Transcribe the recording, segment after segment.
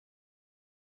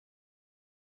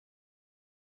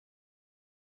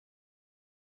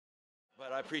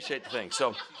but I appreciate the thing.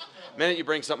 So, the minute you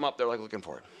bring something up, they're like looking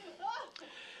for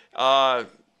it.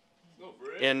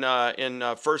 In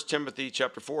 1 Timothy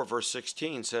chapter 4, verse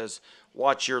 16 says,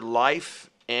 watch your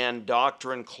life and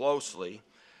doctrine closely,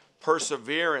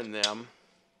 persevere in them,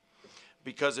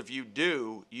 because if you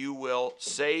do, you will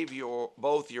save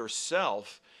both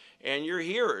yourself and your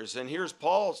hearers. And here's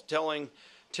Paul telling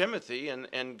Timothy,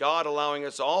 and God allowing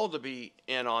us all to be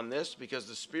in on this, because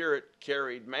the Spirit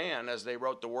carried man as they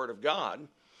wrote the Word of God.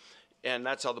 And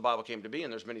that's how the Bible came to be,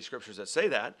 and there's many scriptures that say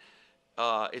that.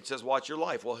 It says, watch your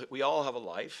life. Well, we all have a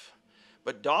life.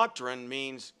 But doctrine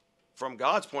means, from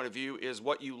God's point of view, is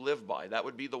what you live by. That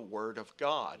would be the Word of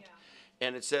God. Yeah.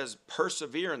 And it says,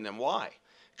 persevere in them. Why?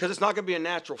 Because it's not going to be a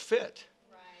natural fit.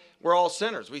 We're all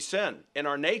sinners. We sin. And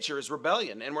our nature is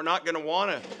rebellion. And we're not going to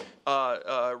want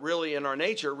to really, in our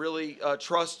nature, really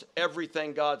trust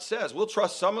everything God says. We'll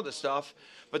trust some of the stuff.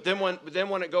 But then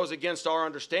when it goes against our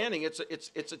understanding,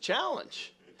 it's a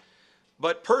challenge.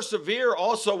 But persevere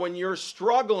also when you're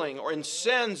struggling or in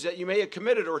sins that you may have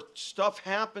committed, or stuff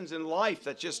happens in life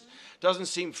that just doesn't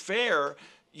seem fair.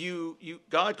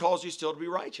 God calls you still to be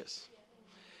righteous.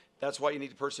 That's why you need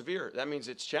to persevere. That means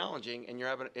it's challenging, and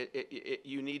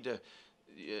you need to,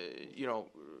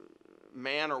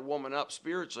 man or woman up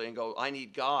spiritually and go, I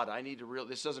need God. I need to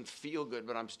this doesn't feel good,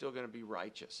 but I'm still going to be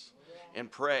righteous and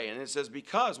pray. And it says,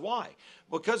 because, why?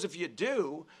 Because if you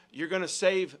do, you're going to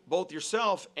save both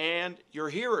yourself and your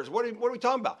hearers. What are we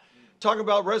talking about? Talking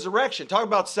about resurrection, talking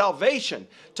about salvation,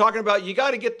 talking about you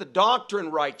got to get the doctrine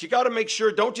right. You got to make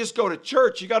sure, don't just go to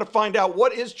church. You got to find out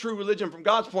what is true religion from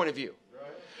God's point of view.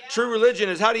 True religion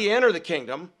is, how do you enter the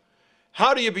kingdom?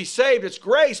 How do you be saved? It's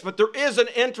grace, but there is an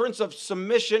entrance of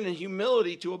submission and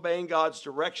humility to obeying God's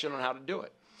direction on how to do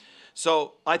it.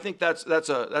 So I think that's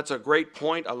a great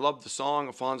point. I love the song.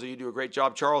 Alfonso, you do a great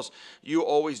job. Charles, you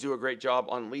always do a great job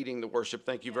on leading the worship.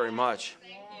 Thank you very much.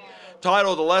 Thank you.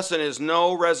 Title of the lesson is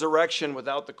No Resurrection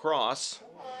Without the Cross.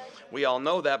 We all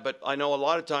know that, but I know a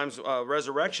lot of times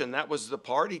resurrection, that was the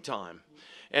party time.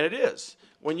 And it is.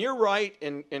 When you're right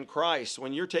in Christ,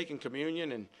 when you're taking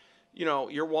communion and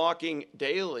you're walking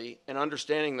daily and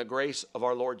understanding the grace of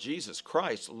our Lord Jesus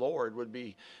Christ, Lord would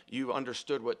be, you've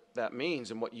understood what that means,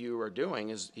 and what you are doing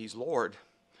is He's Lord,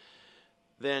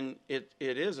 then it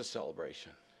is a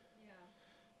celebration.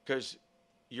 Because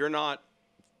you're not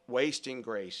wasting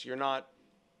grace. You're not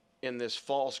in this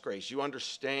false grace. You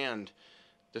understand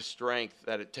the strength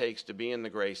that it takes to be in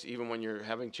the grace, even when you're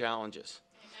having challenges.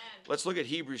 Let's look at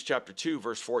Hebrews chapter 2,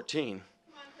 verse 14.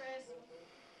 Come on,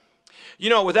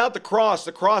 Chris. Without the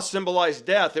cross symbolized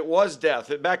death. It was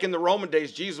death. Back in the Roman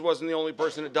days, Jesus wasn't the only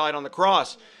person that died on the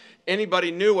cross.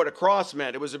 Anybody knew what a cross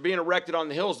meant. It was being erected on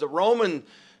the hills. The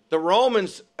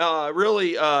Romans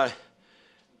really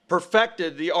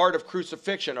perfected the art of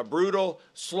crucifixion, a brutal,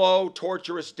 slow,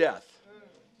 torturous death.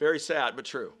 Very sad, but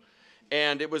true.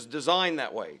 And it was designed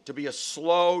that way, to be a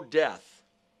slow death,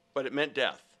 but it meant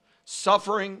death.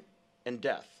 Suffering and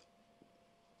death.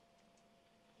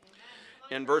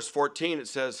 In verse 14 it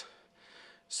says,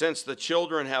 since the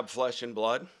children have flesh and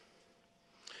blood,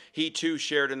 He too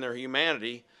shared in their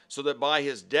humanity, so that by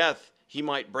His death He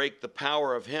might break the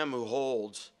power of him who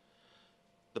holds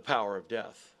the power of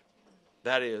death.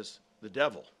 That is, the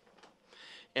devil.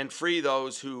 And free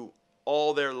those who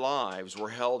all their lives were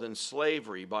held in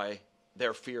slavery by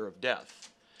their fear of death.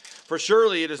 For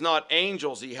surely it is not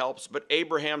angels He helps, but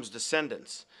Abraham's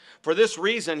descendants. For this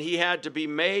reason He had to be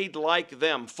made like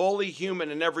them, fully human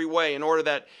in every way, in order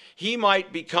that He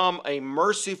might become a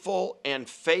merciful and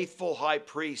faithful high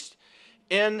priest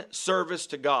in service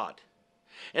to God,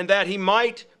 and that He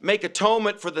might make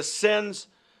atonement for the sins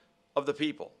of the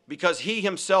people. Because He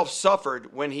Himself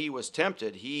suffered when He was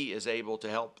tempted, He is able to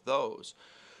help those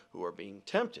who are being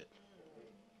tempted.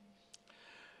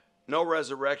 No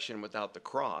resurrection without the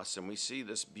cross. And we see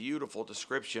this beautiful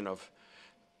description of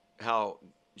how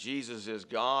Jesus is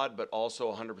God, but also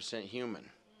 100% human.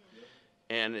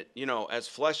 And, as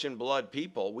flesh and blood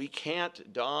people, we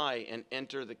can't die and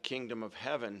enter the kingdom of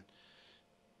heaven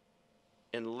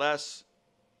unless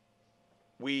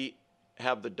we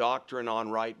have the doctrine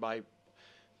on right. By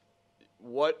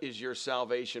what is your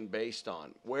salvation based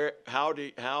on?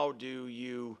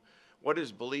 What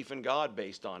is belief in God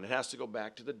based on? It has to go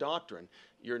back to the doctrine,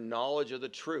 your knowledge of the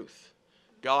truth.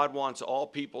 God wants all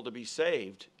people to be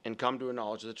saved and come to a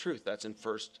knowledge of the truth. That's in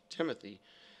 1 Timothy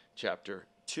chapter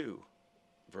 2,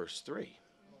 verse 3.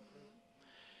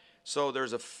 So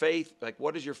there's a faith, like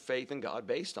what is your faith in God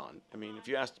based on? I mean, if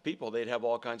you ask the people, they'd have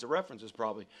all kinds of references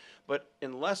probably. But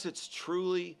unless it's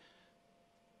truly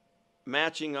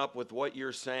matching up with what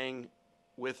you're saying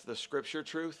with the scripture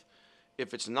truth,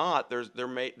 If it's not, there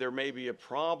may be a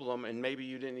problem, and maybe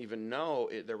you didn't even know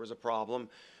there was a problem.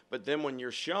 But then when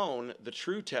you're shown, the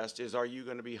true test is, are you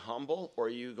going to be humble or are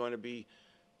you going to be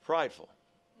prideful?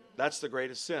 That's the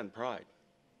greatest sin, pride.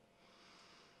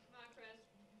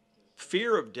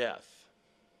 Fear of death.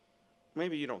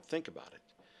 Maybe you don't think about it,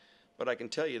 but I can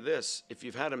tell you this: if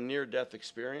you've had a near-death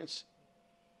experience,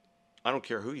 I don't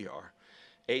care who you are,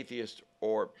 atheist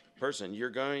or person,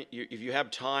 if you have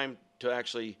time to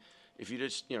actually, if you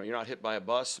just, you're not hit by a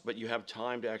bus, but you have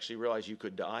time to actually realize you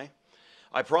could die,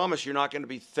 I promise you're not going to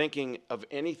be thinking of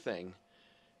anything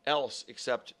else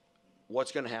except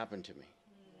what's going to happen to me.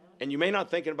 And you may not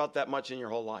think about that much in your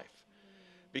whole life,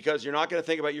 because you're not going to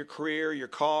think about your career, your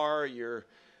car, you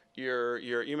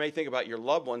may think about your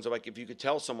loved ones, like if you could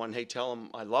tell someone, hey, tell them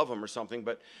I love them or something,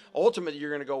 but ultimately you're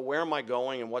going to go, where am I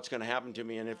going and what's going to happen to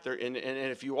me? And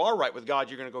if you are right with God,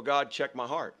 you're going to go, God, check my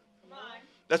heart.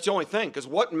 That's the only thing, because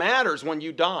what matters when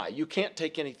you die? You can't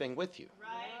take anything with you.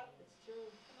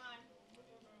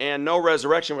 And no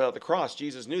resurrection without the cross.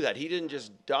 Jesus knew that. He didn't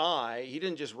just die. He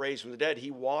didn't just raise from the dead.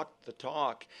 He walked the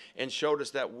talk and showed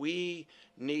us that we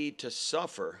need to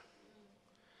suffer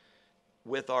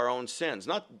with our own sins.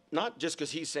 Not just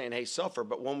because he's saying, hey, suffer,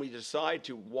 but when we decide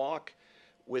to walk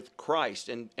with Christ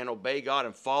and obey God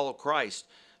and follow Christ,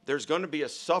 there's going to be a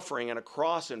suffering and a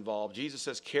cross involved. Jesus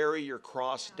says, carry your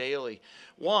cross daily.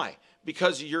 Why?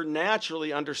 Because you're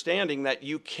naturally understanding that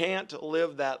you can't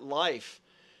live that life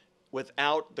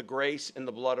without the grace and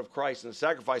the blood of Christ and the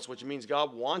sacrifice, which means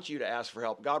God wants you to ask for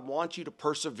help. God wants you to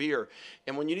persevere.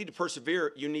 And when you need to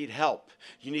persevere, you need help.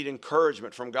 You need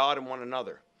encouragement from God and one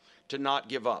another to not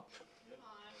give up.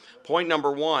 Point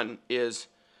number 1 is,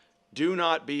 do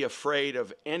not be afraid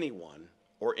of anyone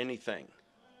or anything.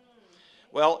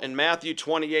 Well, in Matthew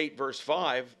 28, verse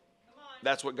 5,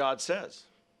 that's what God says.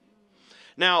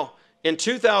 Now, in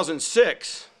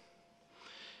 2006,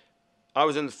 I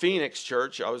was in the Phoenix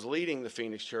church. I was leading the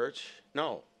Phoenix church.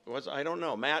 No, I don't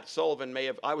know. Matt Sullivan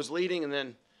I was leading, and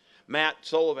then Matt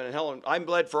Sullivan and Helen. I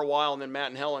led for a while, and then Matt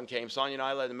and Helen came. Sonia and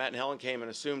I led, and Matt and Helen came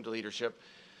and assumed leadership,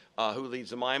 who leads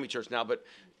the Miami church now. But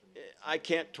I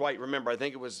can't quite remember. I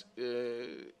think it was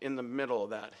in the middle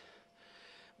of that.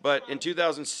 But in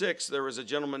 2006, there was a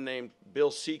gentleman named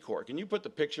Bill Secor. Can you put the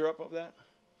picture up of that?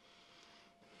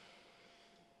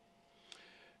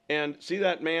 And see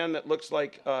that man that looks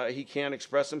like he can't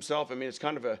express himself? I mean, it's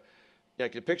kind of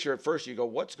like a picture at first, you go,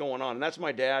 what's going on? And that's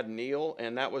my dad, Neil,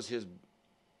 and that was his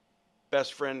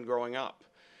best friend growing up.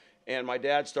 And my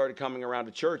dad started coming around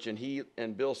to church, and he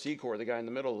and Bill Secor, the guy in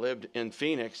the middle, lived in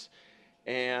Phoenix.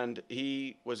 And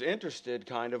he was interested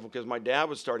kind of because my dad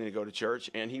was starting to go to church,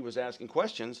 and he was asking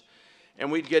questions. And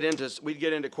we'd get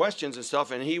into questions and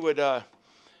stuff, and he would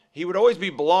always be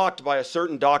blocked by a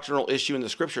certain doctrinal issue in the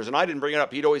scriptures, and I didn't bring it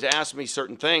up. He'd always ask me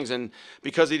certain things, and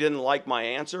because he didn't like my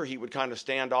answer, he would kind of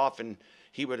stand off, and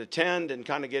he would attend and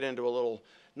kind of get into a little,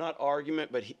 not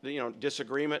argument, but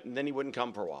disagreement, and then he wouldn't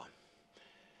come for a while.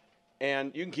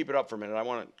 And you can keep it up for a minute. I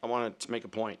want to make a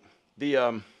point.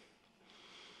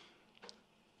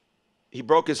 He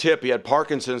broke his hip. He had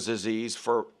Parkinson's disease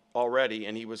already,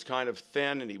 and he was kind of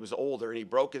thin, and he was older, and he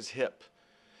broke his hip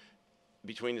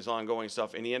between his ongoing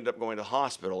stuff, and he ended up going to the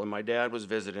hospital, and my dad was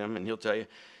visiting him, and he'll tell you,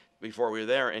 before we were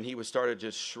there, and he started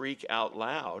to shriek out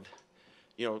loud,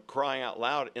 crying out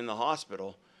loud in the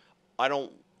hospital, I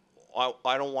don't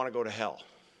want to go to hell.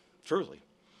 Truly.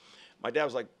 My dad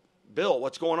was like, Bill,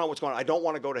 what's going on? I don't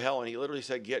want to go to hell. And he literally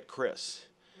said, get Chris.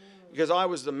 Because I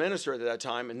was the minister at that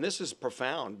time, and this is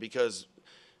profound, because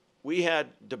we had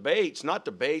debates, not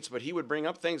debates, but he would bring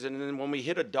up things, and then when we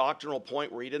hit a doctrinal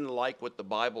point where he didn't like what the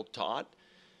Bible taught,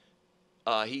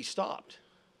 he stopped.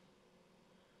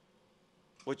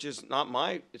 Which is it's not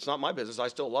my business. I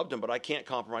still loved him, but I can't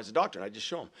compromise the doctrine. I just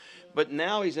show him. But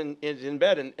now he's in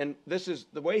bed, and this is,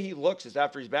 the way he looks is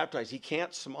after he's baptized, he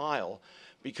can't smile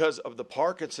because of the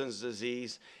Parkinson's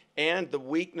disease and the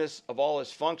weakness of all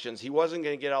his functions. He wasn't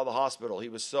going to get out of the hospital.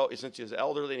 Since he was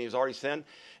elderly and he was already thin,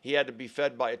 he had to be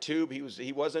fed by a tube.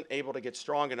 He wasn't able to get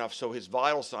strong enough, so his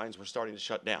vital signs were starting to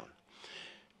shut down.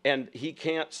 And he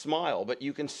can't smile, but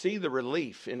you can see the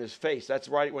relief in his face. That's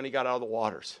right when he got out of the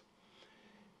waters.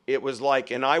 It was like,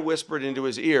 and I whispered into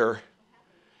his ear,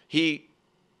 I'm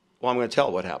going to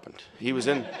tell what happened.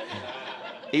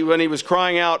 When he was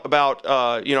crying out about,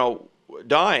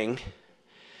 dying,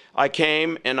 I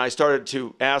came and I started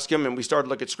to ask him, and we started to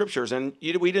look at scriptures, and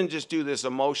we didn't just do this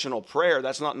emotional prayer.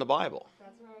 That's not in the Bible.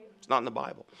 That's right. It's not in the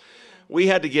Bible. We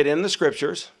had to get in the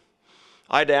scriptures.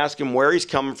 I had to ask him where he's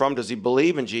coming from. Does he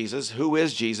believe in Jesus? Who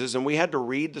is Jesus? And we had to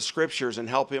read the scriptures and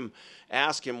help him,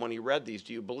 ask him when he read these,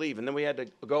 do you believe? And then we had to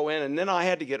go in, and then I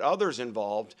had to get others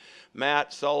involved.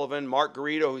 Matt Sullivan, Mark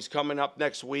Garrido, who's coming up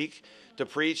next week to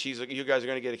preach. You guys are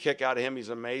going to get a kick out of him. He's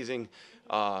an amazing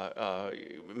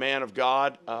man of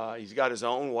God. He's got his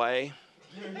own way,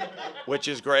 which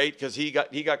is great because he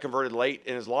got converted late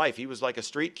in his life. He was like a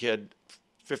street kid,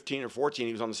 15 or 14.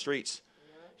 He was on the streets.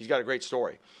 He's got a great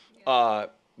story.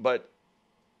 But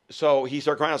so he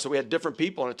started crying out. So we had different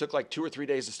people, and it took like 2 or 3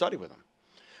 days to study with him.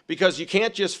 Because you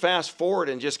can't just fast forward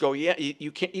and just go, yeah,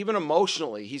 you can't, even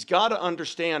emotionally. He's got to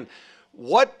understand,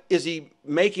 what is he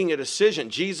making a decision?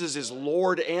 Jesus is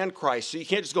Lord and Christ. So you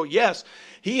can't just go, yes.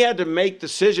 He had to make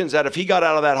decisions that if he got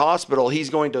out of that hospital, he's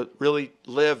going to really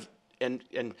live and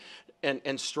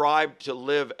strive to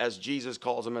live as Jesus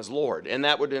calls him as Lord. And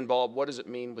that would involve, what does it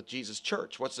mean with Jesus'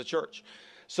 church? What's the church?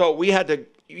 So he had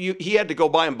to go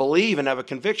by and believe and have a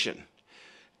conviction.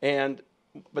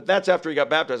 But that's after he got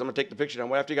baptized. I'm going to take the picture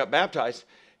down. After he got baptized,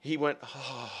 he went,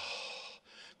 oh,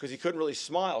 because he couldn't really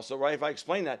smile. So right, if I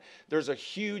explain that, there's a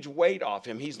huge weight off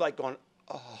him. He's like going,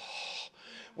 oh.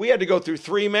 We had to go through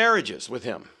 3 marriages with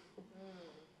him.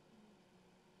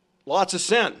 Lots of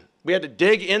sin. We had to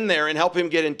dig in there and help him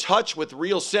get in touch with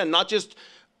real sin, not just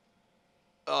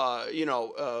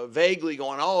vaguely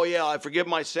going, oh yeah, I forgive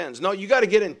my sins. No, you got to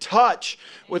get in touch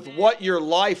with what your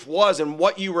life was and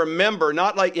what you remember.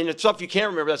 Not like, and it's stuff you can't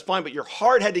remember, that's fine, but your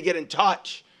heart had to get in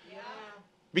touch. Yeah.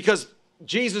 Because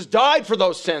Jesus died for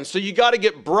those sins. So you got to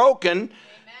get broken. Amen.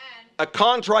 A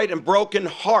contrite and broken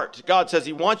heart. God says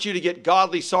he wants you to get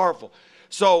godly sorrowful.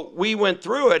 So we went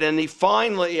through it, and he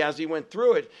finally, as he went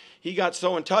through it, he got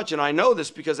so in touch. And I know this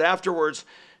because afterwards,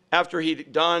 after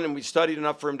he'd done and we studied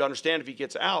enough for him to understand if he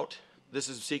gets out, this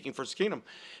is seeking first the kingdom.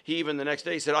 He even the next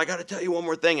day said, I got to tell you one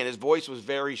more thing. And his voice was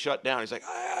very shut down. He's like,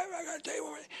 I got to tell you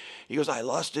one more thing. He goes, I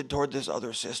lusted toward this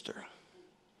other sister.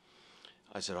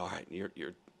 I said, all right,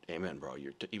 you're amen, bro.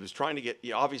 He was trying to get,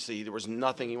 obviously there was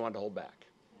nothing he wanted to hold back.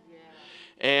 Yeah.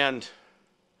 And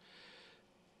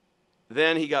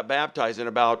then he got baptized. In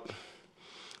about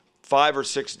 5 or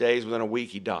 6 days, within a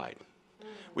week, he died.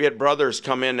 We had brothers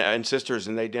come in and sisters,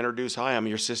 and they'd introduce, hi, I'm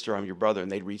your sister, I'm your brother, and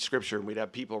they'd read scripture, and we'd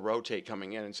have people rotate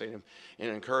coming in and say to him and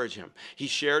encourage him. He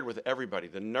shared with everybody,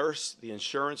 the nurse, the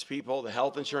insurance people, the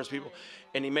health insurance people,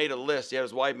 and he made a list. He had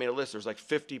his wife made a list. There was like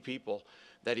 50 people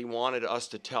that he wanted us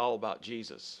to tell about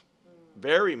Jesus.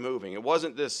 Very moving. It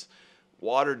wasn't this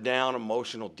watered down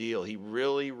emotional deal. He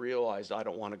really realized, I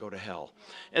don't want to go to hell.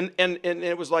 And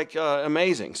it was like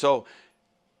amazing. So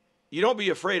you don't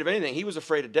be afraid of anything. He was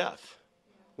afraid of death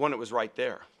when it was right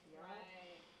there.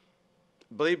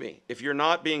 Right. Believe me, if you're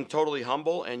not being totally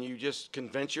humble and you just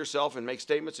convince yourself and make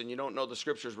statements and you don't know the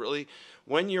scriptures really,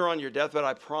 when you're on your deathbed,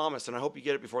 I promise, and I hope you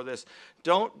get it before this,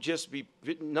 don't just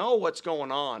know what's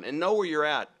going on and know where you're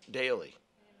at daily.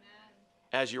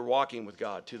 As you're walking with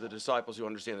God, to the disciples who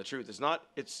understand the truth.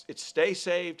 It's stay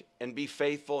saved and be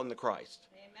faithful in the Christ.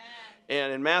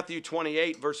 And in Matthew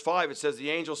 28, verse 5, it says,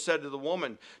 the angel said to the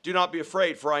woman, do not be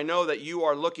afraid, for I know that you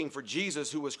are looking for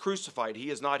Jesus who was crucified. He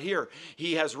is not here.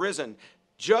 He has risen.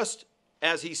 Just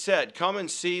as he said, come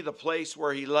and see the place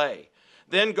where he lay.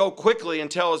 Then go quickly and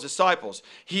tell his disciples,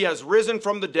 he has risen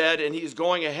from the dead, and he is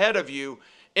going ahead of you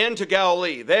into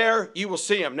Galilee. There you will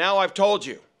see him. Now I've told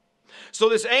you. So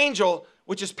this angel,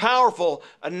 which is powerful,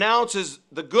 announces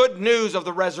the good news of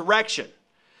the resurrection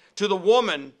to the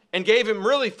woman and gave him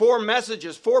really 4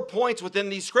 messages, 4 points within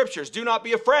these scriptures. Do not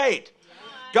be afraid.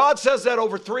 God says that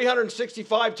over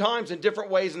 365 times in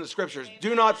different ways in the scriptures. Amen.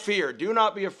 Do not fear. Do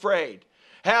not be afraid.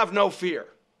 Have no fear.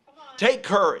 Take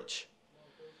courage.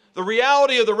 The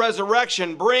reality of the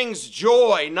resurrection brings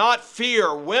joy, not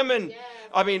fear. Women, yes.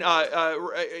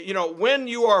 When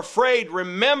you are afraid,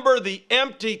 remember the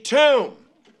empty tomb.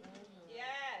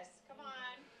 Yes, come on.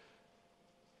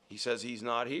 He says he's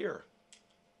not here.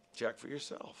 Check for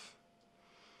yourself.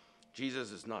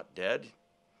 Jesus is not dead.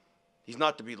 He's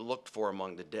not to be looked for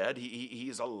among the dead. He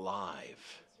is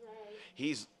alive. That's right.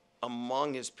 He's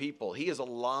among his people. He is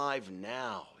alive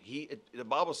now. The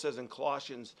Bible says in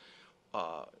Colossians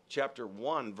chapter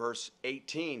 1, verse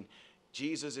 18,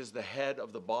 Jesus is the head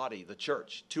of the body, the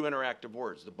church. 2 interactive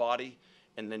words, the body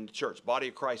and then the church. Body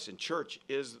of Christ, and church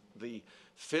is the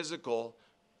physical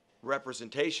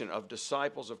representation of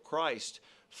disciples of Christ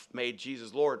made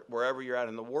Jesus Lord wherever you're at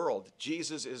in the world.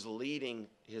 Jesus is leading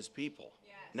his people.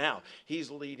 Yes. Now, he's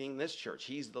leading this church.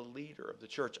 He's the leader of the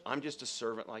church. I'm just a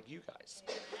servant like you guys.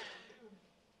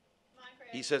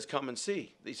 He says, come and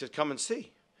see. He says, come and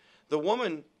see. The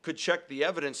woman could check the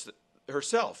evidence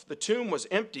herself. The tomb was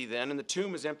empty then, and the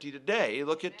tomb is empty today.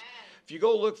 Look at if you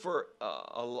go look for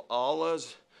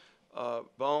Allah's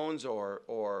bones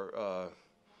or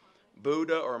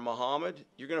Buddha or Muhammad,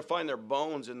 you're going to find their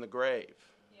bones in the grave.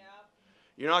 Yep.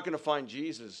 You're not going to find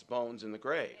Jesus' bones in the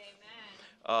grave.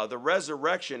 The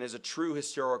resurrection is a true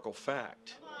historical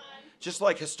fact. Just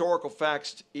like historical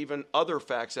facts, even other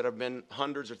facts that have been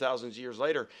hundreds or thousands of years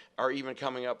later are even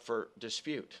coming up for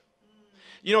dispute.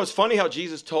 You know, it's funny how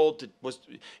Jesus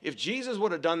if Jesus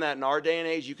would have done that in our day and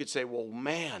age, you could say, well,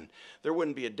 man, there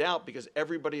wouldn't be a doubt because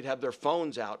everybody'd have their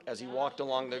phones out as he walked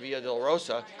along the Via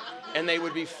Dolorosa, and they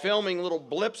would be filming little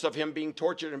blips of him being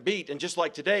tortured and beat. And just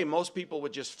like today, most people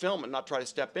would just film and not try to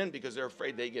step in because they're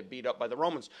afraid they get beat up by the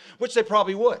Romans, which they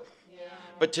probably would.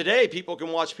 But today, people can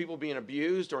watch people being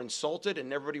abused or insulted,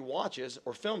 and everybody watches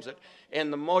or films it.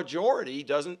 And the majority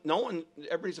doesn't,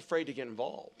 everybody's afraid to get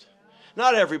involved.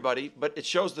 Not everybody, but it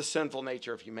shows the sinful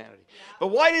nature of humanity. But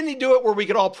why didn't he do it where we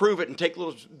could all prove it and take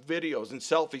little videos and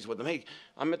selfies with them? Hey,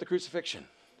 I'm at the crucifixion.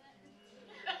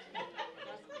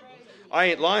 I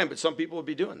ain't lying, but some people would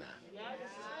be doing that.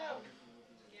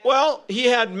 Well, he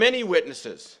had many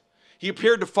witnesses. He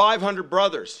appeared to 500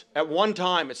 brothers at one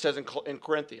time, it says in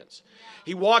Corinthians.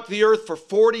 He walked the earth for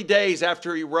 40 days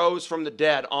after he rose from the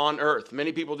dead on earth.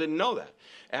 Many people didn't know that.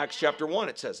 Acts chapter 1,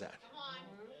 it says that.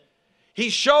 He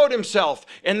showed himself,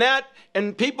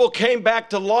 and people came back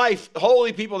to life.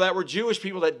 Holy people that were Jewish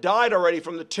people that died already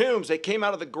from the tombs. They came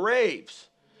out of the graves.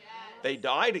 Yes. They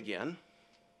died again.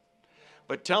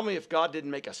 But tell me if God didn't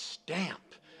make a stamp.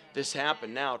 This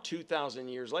happened now 2,000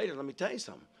 years later. Let me tell you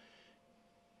something.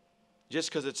 Just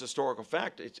because it's a historical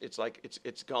fact, it's like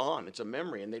it's gone. It's a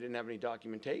memory, and they didn't have any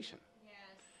documentation. Yes.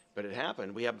 But it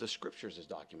happened. We have the scriptures as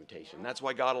documentation. That's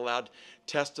why God allowed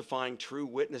testifying true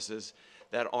witnesses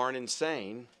that aren't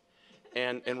insane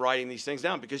and writing these things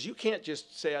down. Because you can't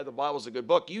just say the Bible's a good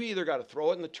book. You either got to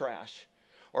throw it in the trash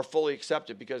or fully accept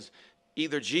it, because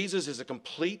either Jesus is a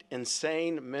complete,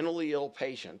 insane, mentally ill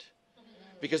patient,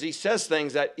 because he says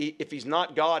things that if he's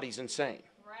not God, he's insane.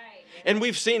 Right. And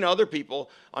we've seen other people,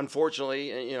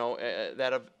 unfortunately,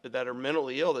 that are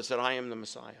mentally ill that said, I am the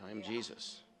Messiah, I am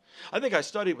Jesus. I think I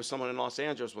studied with someone in Los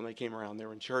Angeles when they came around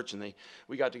there in church, and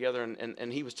we got together,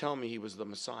 and he was telling me he was the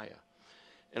Messiah.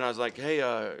 And I was like, hey,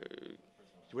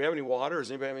 do we have any water?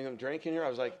 Does anybody have anything to drink in here?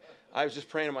 I was just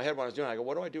praying in my head when I was doing it. I go,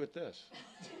 what do I do with this?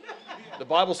 The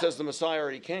Bible says the Messiah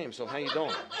already came, so how you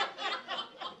doing?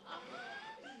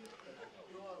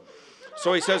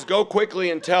 So he says, go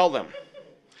quickly and tell them.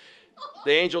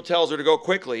 The angel tells her to go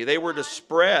quickly. They were to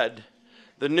spread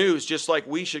the news just like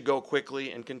we should go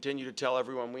quickly and continue to tell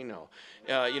everyone we know.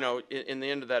 In the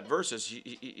end of that verses,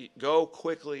 go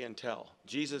quickly and tell.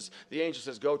 The angel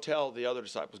says, go tell the other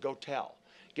disciples. Go tell.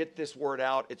 Get this word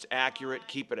out. It's accurate.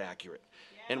 Keep it accurate.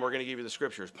 And we're going to give you the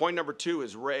scriptures. Point number 2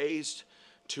 is raised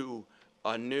to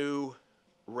a new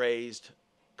raised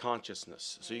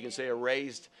consciousness. So you can say a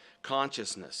raised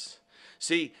consciousness.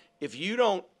 See, if you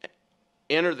don't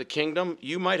enter the kingdom,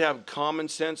 you might have common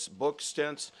sense, book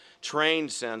sense,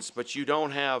 trained sense, but you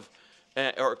don't have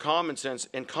or common sense.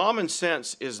 And common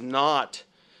sense is not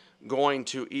going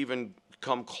to even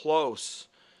come close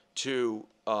to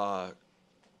the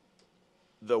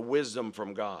wisdom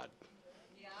from God.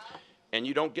 Yeah. And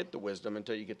you don't get the wisdom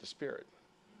until you get the Spirit.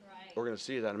 Right. We're going to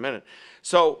see that in a minute.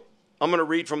 So I'm going to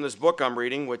read from this book I'm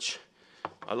reading, which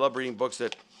I love reading books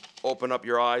that open up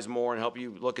your eyes more and help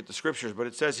you look at the scriptures. But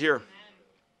it says here,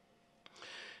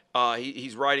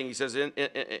 he's writing, he says,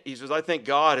 I think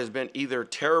God has been either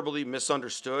terribly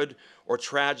misunderstood or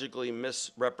tragically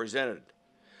misrepresented.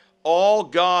 All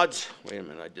God's, wait a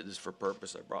minute, I did this for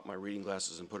purpose. I brought my reading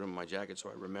glasses and put them in my jacket so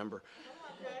I remember.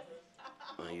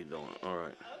 How you doing? All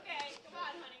right. Okay, come on,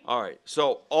 honey. All right,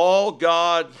 so all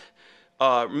God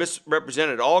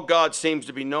misrepresented. All God seems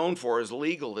to be known for is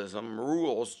legalism,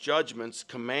 rules, judgments,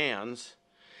 commands,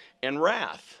 and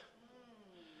wrath.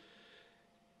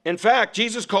 In fact,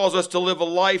 Jesus calls us to live a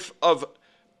life of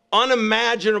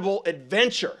unimaginable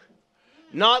adventure,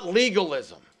 not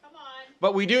legalism. Come on.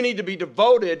 But we do need to be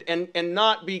devoted and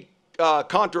not be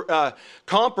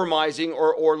compromising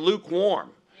or lukewarm.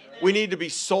 Amen. We need to be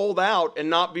sold out and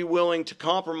not be willing to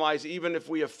compromise even if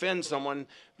we offend someone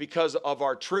because of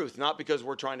our truth, not because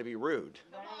we're trying to be rude.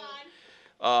 Come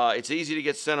on. It's easy to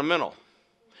get sentimental.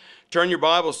 Turn your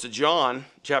Bibles to John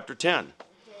chapter 10.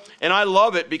 And I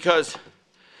love it because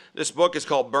this book is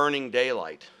called Burning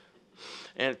Daylight.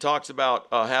 And it talks about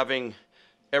having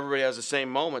everybody has the same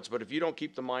moments. But if you don't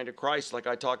keep the mind of Christ, like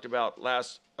I talked about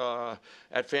last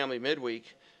at Family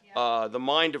Midweek, the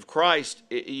mind of Christ,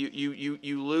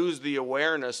 you lose the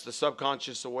awareness, the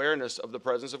subconscious awareness of the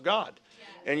presence of God.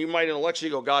 And you might intellectually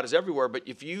go, God is everywhere, but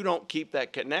if you don't keep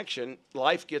that connection,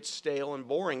 life gets stale and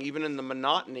boring, even in the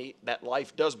monotony that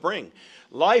life does bring.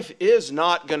 Life is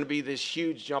not going to be this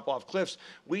huge jump off cliffs.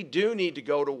 We do need to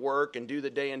go to work and do the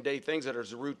day-and-day things that are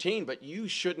routine, but you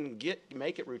shouldn't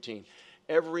make it routine.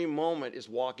 Every moment is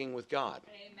walking with God.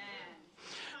 Amen.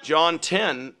 John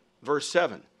 10, verse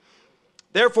 7.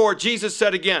 Therefore, Jesus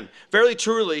said again, verily,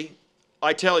 truly,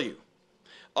 I tell you,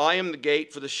 I am the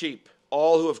gate for the sheep.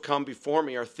 All who have come before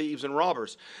me are thieves and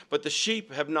robbers, but the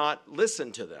sheep have not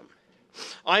listened to them.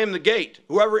 I am the gate.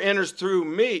 Whoever enters through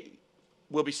me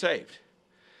will be saved.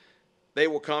 They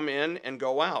will come in and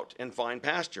go out and find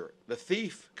pasture. The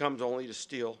thief comes only to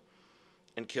steal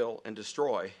and kill and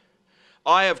destroy.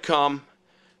 I have come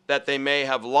that they may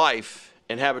have life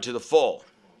and have it to the full.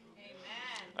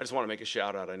 I just want to make a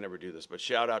shout out. I never do this, but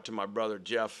shout out to my brother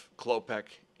Jeff Chloupek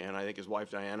and I think his wife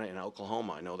Diana in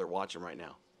Oklahoma. I know they're watching right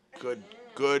now.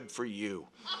 Good for you.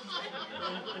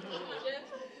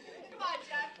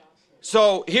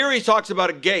 So here he talks about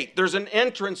a gate. There's an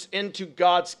entrance into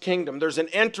God's kingdom. There's an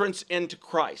entrance into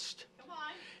Christ.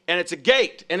 And it's a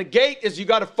gate. And a gate is you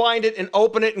got to find it and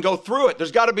open it and go through it.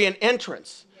 There's got to be an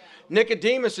entrance.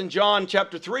 Nicodemus in John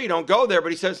chapter 3, don't go there,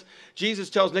 but he says, Jesus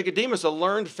tells Nicodemus, a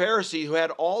learned Pharisee who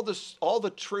had all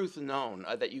the truth known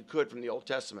that you could from the Old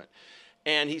Testament.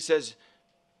 And he says,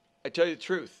 I tell you the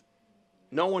truth,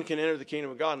 no one can enter the kingdom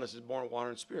of God unless it's born of water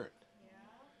and spirit. Yeah.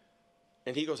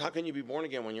 And he goes, how can you be born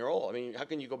again when you're old? I mean, how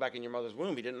can you go back in your mother's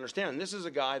womb? He didn't understand. And this is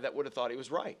a guy that would have thought he was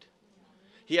right.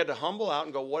 He had to humble out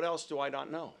and go, what else do I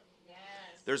not know? Yes.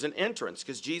 There's an entrance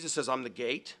because Jesus says, I'm the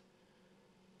gate.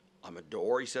 I'm a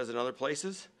door, he says in other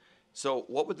places. So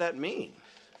what would that mean?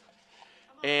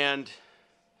 And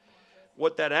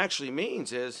what that actually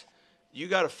means is you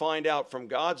got to find out from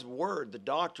God's word, the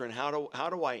doctrine, how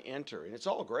do I enter? And it's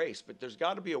all grace, but there's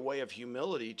got to be a way of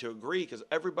humility to agree because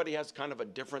everybody has kind of a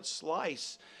different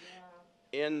slice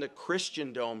in the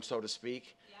Christendom, so to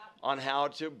speak, on how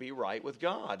to be right with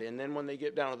God. And then when they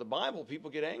get down to the Bible, people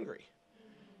get angry.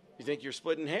 You think you're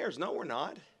splitting hairs? No, we're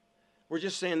not. We're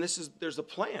just saying there's a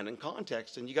plan and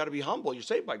context, and you got to be humble. You're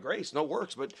saved by grace, no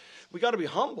works, but we got to be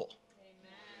humble.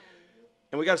 Amen.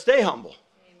 And we got to stay humble.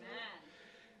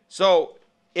 So,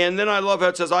 and then I love how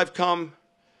it says, I've come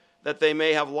that they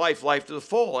may have life to the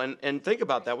full. And think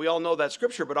about that. We all know that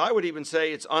scripture, but I would even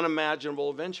say it's unimaginable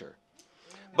adventure.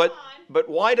 But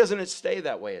why doesn't it stay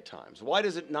that way at times? Why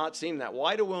does it not seem that?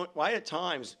 Why at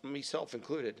times, myself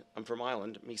included, I'm from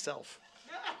Ireland, myself.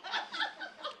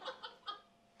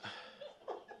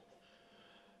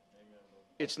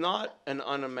 It's not an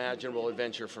unimaginable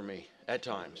adventure for me at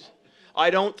times.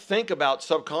 I don't think about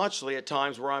subconsciously at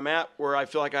times where I'm at, where I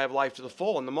feel like I have life to the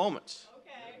full in the moments.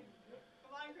 Okay.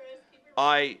 Come on, Chris. Keep your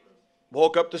I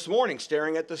woke up this morning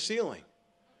staring at the ceiling.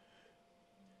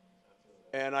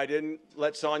 And I didn't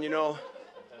let Sonya know.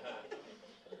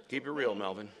 Keep it real,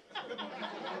 Melvin.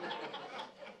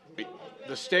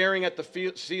 The staring at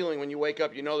the ceiling when you wake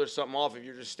up, you know there's something off. If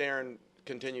you're just staring,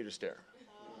 continue to stare.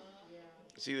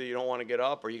 It's either you don't want to get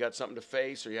up, or you got something to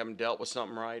face, or you haven't dealt with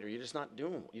something right, or you're just not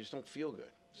doing it. You just don't feel good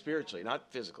spiritually,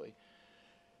 not physically.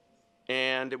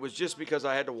 And it was just because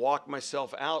I had to walk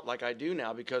myself out like I do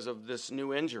now because of this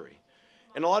new injury.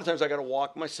 And a lot of times I got to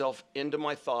walk myself into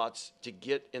my thoughts to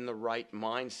get in the right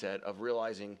mindset of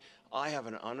realizing I have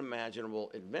an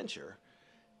unimaginable adventure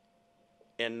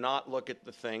and not look at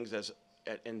the things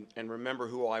and remember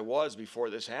who I was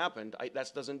before this happened.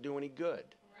 That doesn't do any good.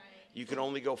 You can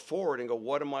only go forward and go,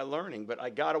 what am I learning? But I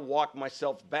got to walk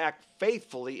myself back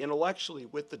faithfully, intellectually,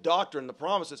 with the doctrine, the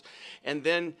promises. And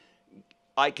then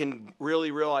I can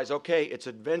really realize, okay, it's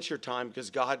adventure time because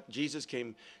Jesus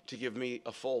came to give me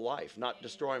a full life, not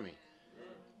destroy me.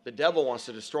 The devil wants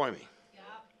to destroy me.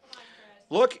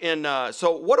 Look in,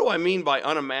 so what do I mean by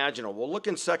unimaginable? Well, look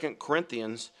in 2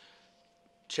 Corinthians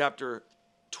chapter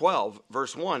 12,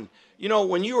 verse 1. You know,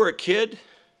 when you were a kid,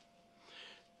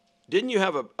 didn't you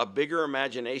have a bigger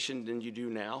imagination than you do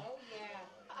now? Oh, yeah.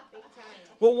 Big time.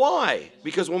 Well, why?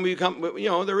 Because when we become,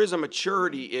 there is a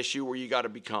maturity issue where you got to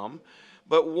become.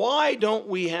 But why don't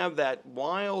we have that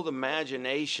wild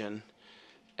imagination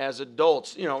as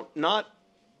adults?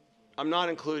 I'm not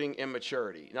including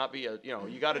immaturity. Not be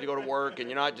you got to go to work and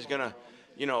you're not just going to,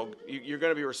 you're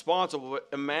going to be responsible. But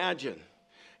imagine.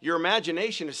 Your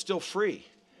imagination is still free.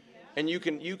 And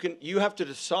you have to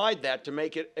decide that to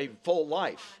make it a full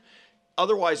life.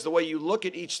 Otherwise, the way you look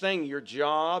at each thing, your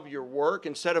job, your work,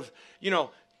 instead of,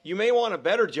 you may want a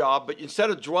better job, but instead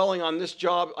of dwelling on this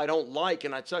job I don't like,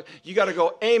 you got to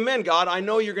go, amen, God, I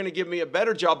know you're going to give me a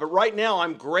better job, but right now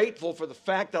I'm grateful for the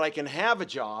fact that I can have a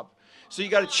job. So you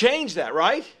got to change that,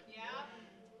 right? Yeah.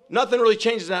 Nothing really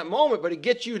changes that moment, but it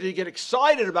gets you to get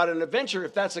excited about an adventure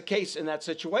if that's the case in that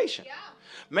situation. Yeah.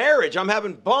 Marriage, I'm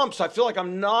having bumps. I feel like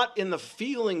I'm not in the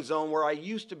feeling zone where I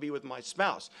used to be with my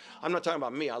spouse. I'm not talking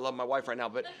about me. I love my wife right now,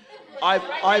 but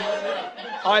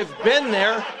I've been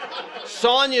there.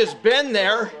 Sonia's been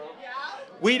there.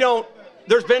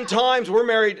 There's been times, we're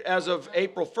married as of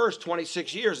April 1st,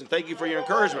 26 years, and thank you for your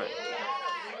encouragement.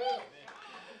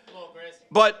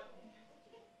 But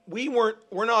we're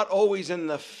not always in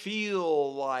the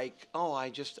feel like, oh, I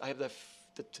have the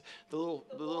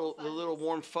little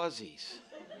warm fuzzies.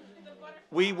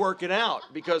 We work it out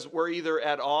because we're either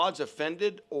at odds,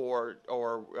 offended, or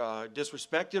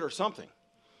disrespected or something.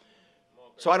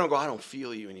 So I don't go, I don't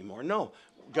feel you anymore. No,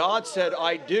 God said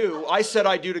I do. I said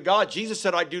I do to God. Jesus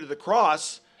said I do to the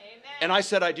cross. Amen. And I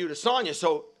said I do to Sonia.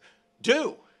 So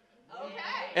do. Okay.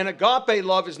 And agape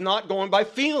love is not going by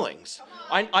feelings.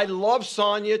 I love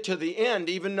Sonia to the end,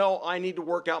 even though I need to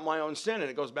work out my own sin. And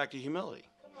it goes back to humility.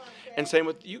 And same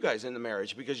with you guys in the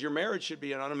marriage, because your marriage should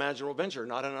be an unimaginable venture,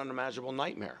 not an unimaginable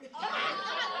nightmare.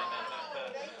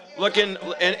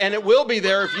 And it will be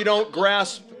there if you don't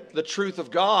grasp the truth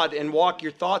of God and walk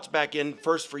your thoughts back in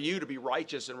first for you to be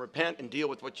righteous and repent and deal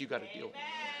with what you got to deal with.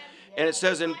 And it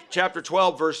says in chapter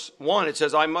 12, verse 1, it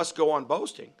says, I must go on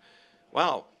boasting.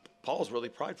 Wow, Paul's really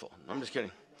prideful. I'm just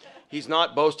kidding. He's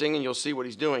not boasting, and you'll see what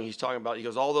he's doing. He's talking about, he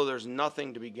goes, although there's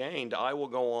nothing to be gained, I will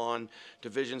go on to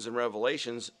visions and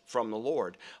revelations from the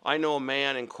Lord. I know a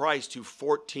man in Christ who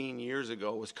 14 years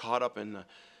ago was caught up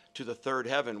to the third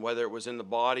heaven, whether it was in the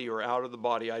body or out of the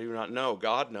body, I do not know.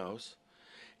 God knows.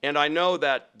 And I know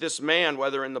that this man,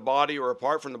 whether in the body or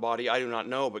apart from the body, I do not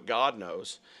know, but God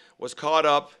knows, was caught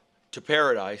up to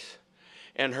paradise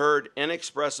and heard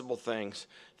inexpressible things,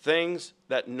 things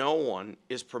that no one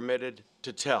is permitted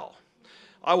to tell.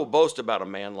 I will boast about a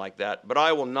man like that, but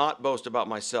I will not boast about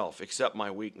myself except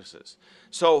my weaknesses.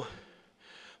 So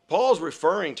Paul's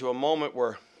referring to a moment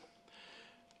where,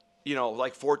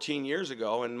 like 14 years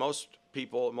ago, and most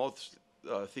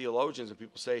theologians and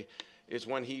people say it's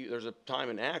when there's a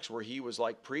time in Acts where he was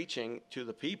like preaching to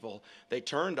the people. They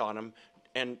turned on him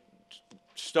and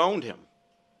stoned him,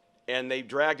 and they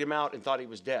dragged him out and thought he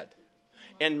was dead.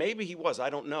 And maybe he was,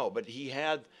 I don't know, but he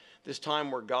had this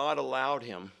time where God allowed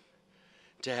him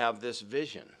to have this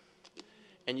vision.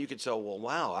 And you could say, well,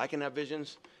 wow, I can have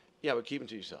visions? Yeah, but keep them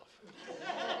to yourself.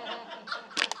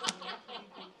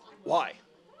 Why?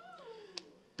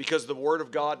 Because the Word of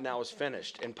God now is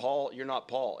finished. And Paul, you're not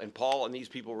Paul. And Paul and these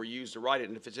people were used to write it.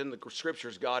 And if it's in the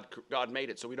Scriptures, God made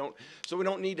it. So we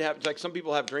don't need to have, like some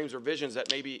people have dreams or visions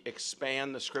that maybe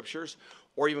expand the Scriptures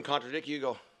or even contradict you. You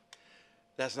go,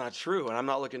 that's not true, and I'm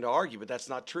not looking to argue, but that's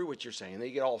not true what you're saying. They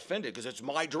get all offended because it's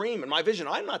my dream and my vision.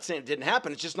 I'm not saying it didn't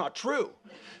happen. It's just not true,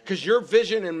 because your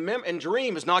vision and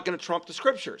dream is not going to trump the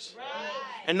Scriptures. Right.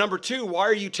 And number two, why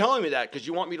are you telling me that? Because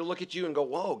you want me to look at you and go,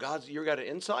 whoa, God, you got an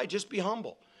insight? Just be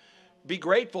humble. Be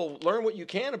grateful. Learn what you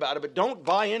can about it, but don't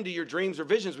buy into your dreams or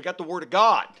visions. We got the Word of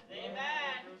God. Amen.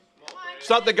 It's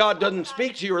not that God doesn't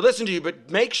speak to you or listen to you, but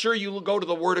make sure you go to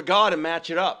the Word of God and match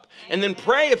it up. And then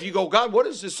pray if you go, God, what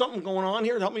is this? Something going on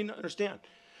here? Help me understand.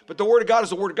 But the Word of God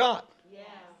is the Word of God. Yeah.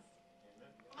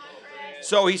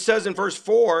 So he says in verse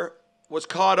 4, was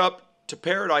caught up to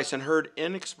paradise and heard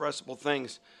inexpressible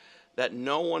things that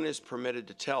no one is permitted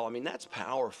to tell. I mean, that's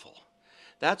powerful.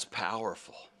 That's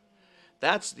powerful.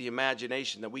 That's the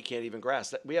imagination that we can't even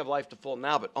grasp. We have life to full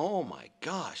now, but oh my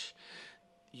gosh.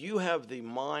 You have the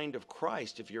mind of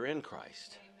Christ if you're in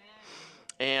Christ.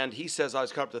 Amen. And he says, I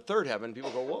was caught up to the third heaven. People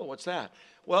go, whoa, what's that?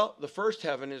 Well, the first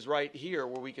heaven is right here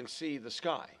where we can see the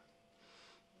sky,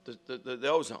 the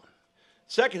ozone.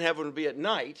 Second heaven would be at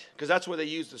night, because that's where they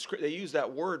use they use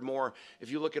that word more.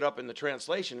 If you look it up in the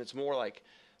translation, it's more like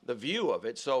the view of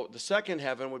it. So the second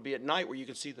heaven would be at night where you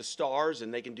can see the stars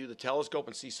and they can do the telescope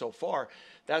and see so far.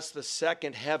 That's the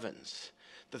second heavens.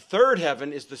 The third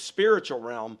heaven is the spiritual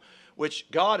realm,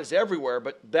 which God is everywhere,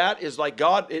 but that is like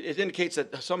God, it indicates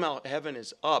that somehow heaven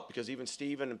is up, because even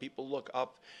Stephen and people look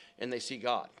up and they see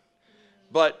God.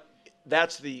 But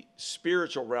that's the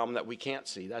spiritual realm that we can't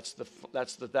see. That's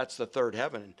the third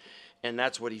heaven, and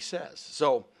that's what he says.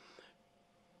 So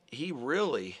he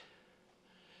really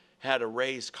had a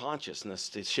raised consciousness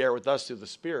to share with us through the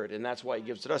Spirit, and that's why he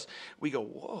gives it us. We go,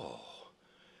 whoa.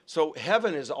 So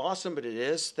heaven is awesome, but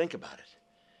think about it.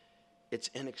 It's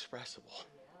inexpressible.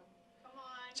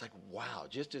 It's like, wow,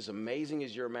 just as amazing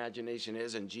as your imagination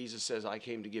is, and Jesus says, I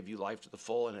came to give you life to the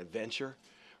full and adventure,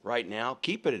 right now.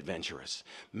 Keep it adventurous.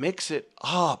 Mix it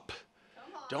up.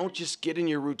 Don't just get in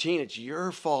your routine. It's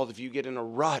your fault if you get in a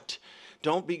rut.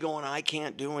 Don't be going, I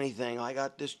can't do anything. I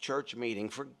got this church meeting.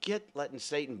 Forget letting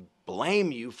Satan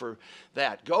blame you for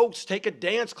that. Go take a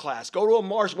dance class. Go to a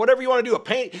march. Whatever you want to do. A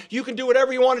paint. You can do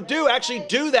whatever you want to do. Actually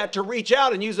do that to reach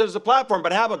out and use it as a platform.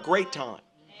 But have a great time.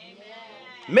 Amen.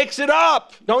 Mix it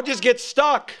up. Don't just get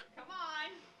stuck. Come on.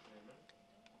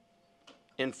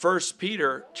 In 1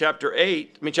 Peter chapter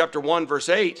 1, verse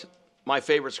 8, my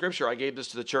favorite scripture. I gave this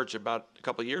to the church about a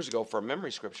couple of years ago for a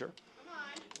memory scripture.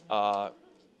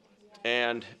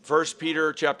 And 1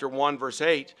 Peter chapter 1, verse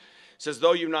 8 says,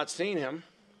 though you've not seen him,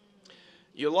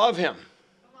 you love him.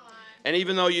 And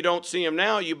even though you don't see him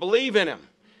now, you believe in him.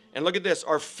 And look at this,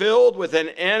 are filled with an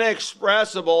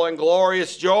inexpressible and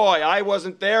glorious joy. I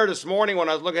wasn't there this morning when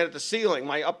I was looking at the ceiling,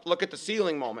 my look at the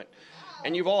ceiling moment.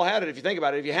 And you've all had it if you think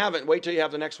about it. If you haven't, wait till you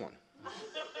have the next one.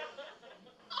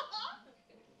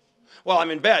 Well,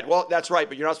 I'm in bed. Well, that's right,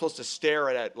 but you're not supposed to stare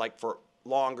at it like for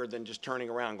longer than just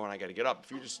turning around going, I got to get up.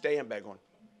 If you just stay in bed going,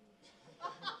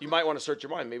 you might want to search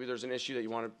your mind. Maybe there's an issue that you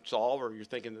want to solve, or you're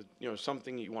thinking that,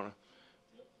 something you want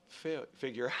to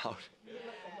figure out.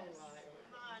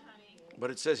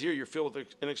 But it says here, you're filled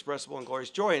with inexpressible and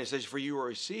glorious joy. And it says, for you are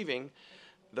receiving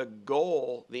the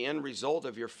goal, the end result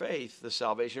of your faith, the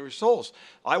salvation of your souls.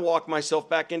 I walk myself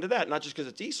back into that, not just because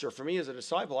it's Easter. For me as a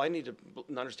disciple, I need to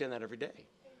understand that every day.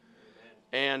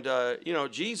 And,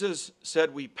 Jesus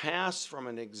said we pass from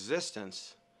an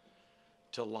existence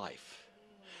to life.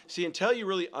 See, until you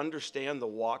really understand the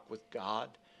walk with God,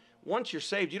 once you're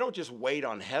saved, you don't just wait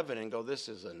on heaven and go, this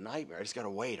is a nightmare. I just got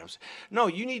to wait. No,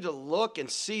 you need to look and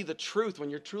see the truth. When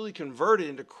you're truly converted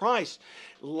into Christ,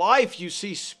 life you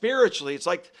see spiritually. It's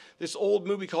like this old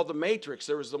movie called The Matrix.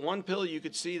 There was the one pill you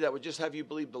could see that would just have you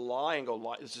believe the lie and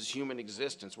go, this is human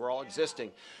existence. We're all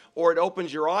existing. Or it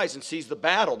opens your eyes and sees the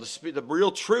battle, the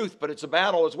real truth, but it's a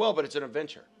battle as well, but it's an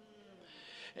adventure.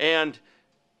 And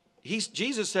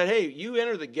Jesus said, hey, you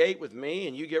enter the gate with me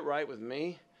and you get right with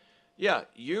me. Yeah,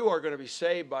 you are going to be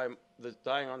saved by the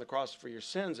dying on the cross for your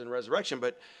sins and resurrection.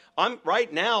 But I'm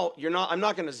not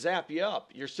going to zap you up.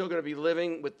 You're still going to be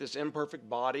living with this imperfect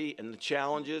body and the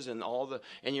challenges and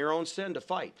and your own sin to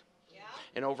fight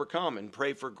and overcome and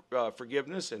pray for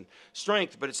forgiveness and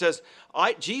strength. But it says,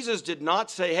 Jesus did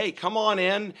not say, hey, come on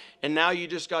in and now you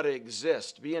just got to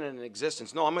exist, be in an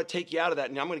existence. No, I'm going to take you out of that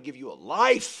and I'm going to give you a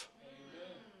life.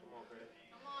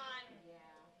 Come on.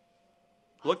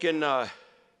 Look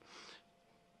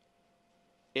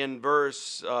in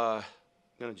verse, I'm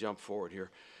going to jump forward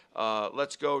here.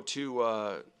 Let's go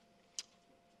to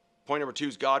point number 2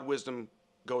 is God wisdom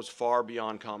goes far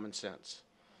beyond common sense.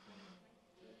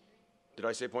 Did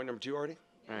I say point number 2 already?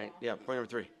 All right, yeah, point number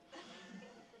 3.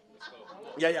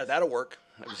 Yeah, that'll work.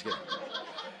 I'm just kidding.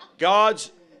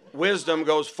 God's wisdom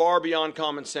goes far beyond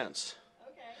common sense.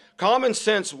 Okay. Common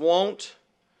sense won't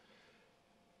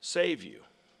save you.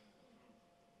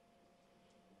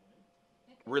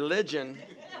 Religion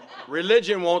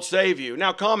won't save you.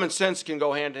 Now, common sense can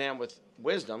go hand in hand with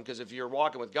wisdom, because if you're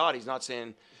walking with God, he's not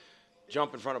saying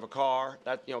jump in front of a car.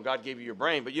 That, God gave you your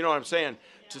brain. But you know what I'm saying?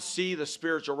 Yeah. To see the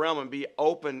spiritual realm and be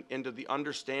open into the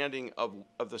understanding of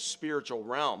the spiritual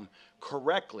realm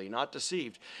correctly, not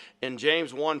deceived. In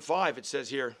James 1:5, it says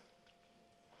here,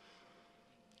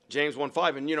 James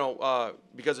 1:5, and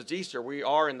because it's Easter, we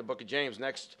are in the book of James.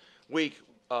 Next week,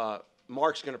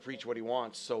 Mark's going to preach what he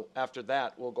wants. So after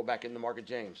that, we'll go back in the Mark of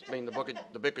James. I mean, the book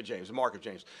of James, the Mark of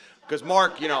James. Because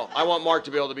Mark, I want Mark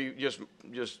to be able to be just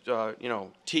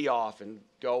tee off and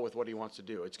go with what he wants to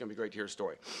do. It's going to be great to hear his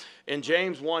story. In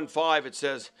James 1:5, it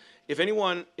says, if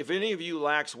any of you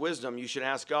lacks wisdom, you should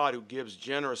ask God, who gives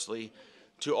generously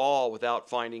to all without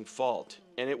finding fault,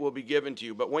 and it will be given to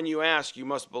you. But when you ask, you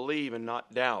must believe and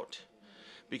not doubt,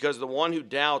 because the one who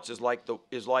doubts is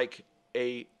like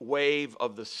a wave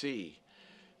of the sea,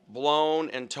 blown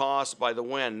and tossed by the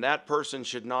wind. That person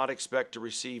should not expect to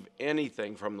receive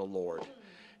anything from the Lord.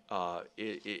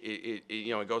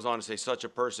 It goes on to say, such a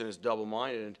person is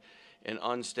double-minded and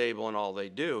unstable in all they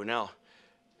do. Now,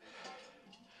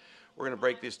 we're going to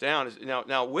break this down.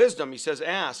 Now, wisdom, he says,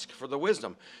 ask for the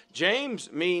wisdom. James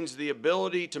means the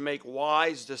ability to make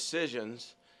wise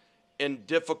decisions in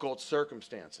difficult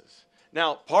circumstances.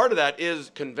 Now, part of that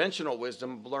is conventional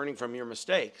wisdom, learning from your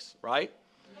mistakes, right?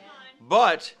 Yeah.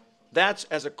 But that's,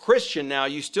 as a Christian now,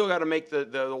 you still got to make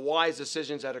the wise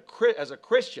decisions as a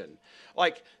Christian.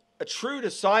 Like, a true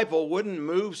disciple wouldn't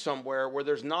move somewhere where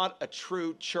there's not a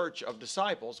true church of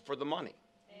disciples for the money.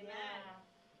 Amen.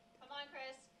 Come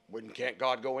on, Chris. Can't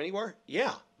God go anywhere?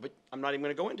 Yeah, but I'm not even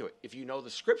going to go into it. If you know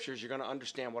the scriptures, you're going to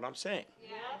understand what I'm saying.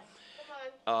 Yes. Come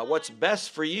on. What's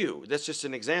best for you. That's just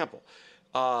an example.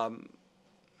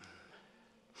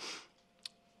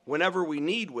 Whenever we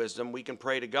need wisdom, we can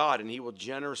pray to God, and he will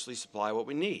generously supply what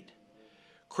we need.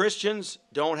 Christians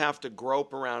don't have to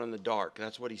grope around in the dark.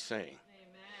 That's what he's saying.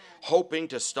 Amen. Hoping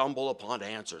to stumble upon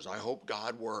answers. I hope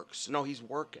God works. No, he's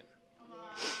working.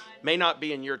 May not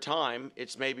be in your time.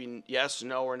 It's maybe yes,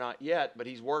 no, or not yet, but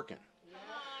he's working.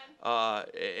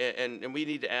 And we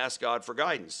need to ask God for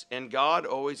guidance. And God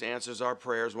always answers our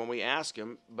prayers when we ask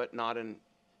him, but not in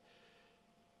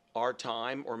our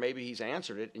time, or maybe he's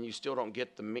answered it and you still don't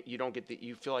get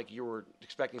you feel like you were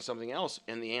expecting something else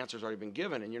and the answer's already been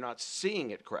given and you're not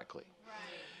seeing it correctly.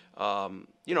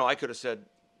 Right. I could have said,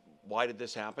 why did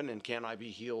this happen, and can I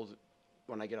be healed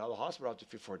when I get out of the hospital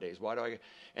after 4 days?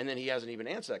 And then he hasn't even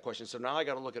answered that question. So now I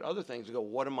got to look at other things and go,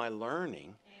 what am I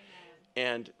learning? Amen.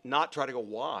 And not try to go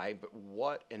why, but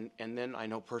what, and then I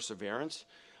know perseverance.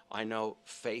 I know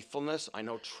faithfulness. I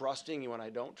know trusting you when I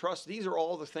don't trust. These are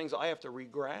all the things I have to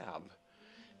re-grab,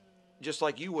 just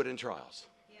like you would in trials.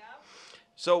 Yep.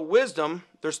 So wisdom,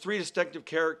 there's 3 distinctive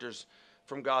characters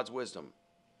from God's wisdom.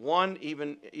 One,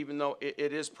 even though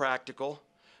it is practical,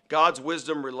 God's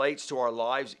wisdom relates to our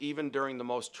lives even during the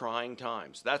most trying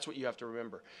times. That's what you have to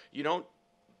remember. You don't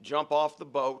jump off the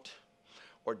boat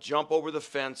or jump over the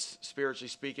fence, spiritually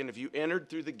speaking. If you entered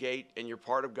through the gate and you're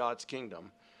part of God's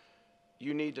kingdom,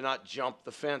 you need to not jump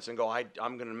the fence and go,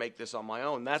 I'm going to make this on my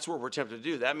own. That's what we're tempted to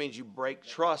do. That means you break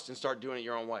trust and start doing it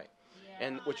your own way,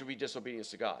 and which would be disobedience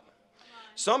to God.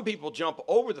 Some people jump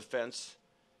over the fence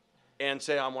and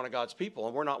say, I'm one of God's people,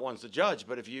 and we're not ones to judge.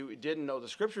 But if you didn't know the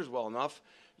scriptures well enough,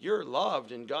 you're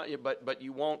loved, and God, but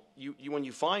you won't. When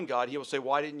you find God, he will say,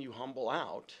 why didn't you humble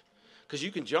out? Because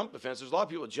you can jump the fence. There's a lot of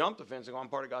people that jump the fence and go, I'm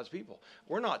part of God's people.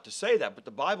 We're not to say that, but the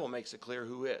Bible makes it clear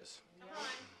who is.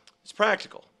 It's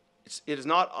practical. It is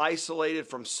not isolated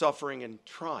from suffering and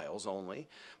trials only,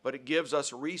 but it gives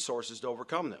us resources to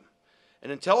overcome them. An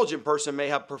intelligent person may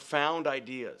have profound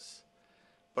ideas,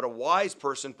 but a wise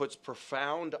person puts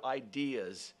profound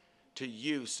ideas to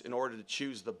use in order to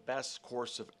choose the best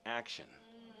course of action.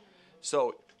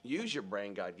 So use your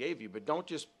brain God gave you, but don't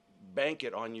just bank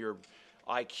it on your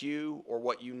IQ or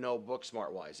what you know book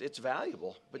smart wise. It's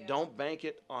valuable, but don't bank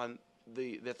it on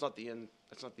that's not the end.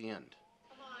 That's not the end.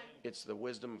 It's the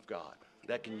wisdom of God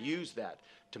that can use that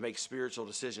to make spiritual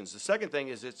decisions. The second thing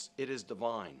is it is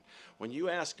divine. When you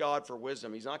ask God for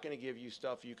wisdom, he's not going to give you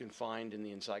stuff you can find in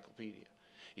the encyclopedia.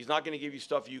 He's not going to give you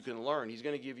stuff you can learn. He's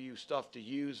going to give you stuff to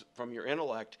use from your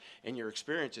intellect and your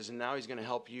experiences, and now he's going to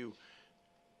help you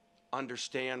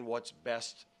understand what's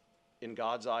best in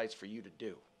God's eyes for you to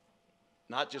do.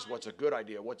 Not just what's a good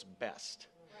idea, what's best.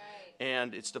 Right.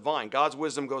 And it's divine. God's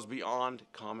wisdom goes beyond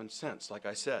common sense, like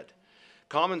I said.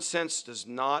 Common sense does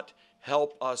not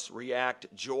help us react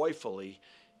joyfully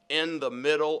in the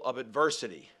middle of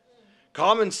adversity.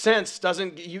 Common sense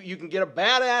doesn't, you can get a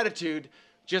bad attitude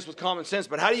just with common sense,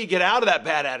 but how do you get out of that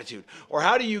bad attitude? Or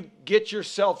how do you get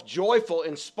yourself joyful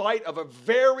in spite of a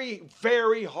very,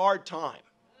 very hard time?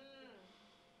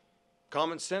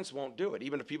 Common sense won't do it.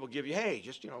 Even if people give you, hey,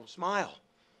 just, smile,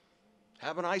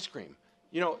 have an ice cream.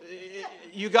 You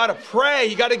got to pray.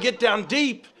 You got to get down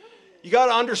deep. You got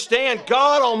to understand,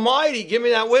 God Almighty, give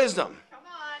me that wisdom. Come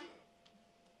on.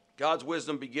 God's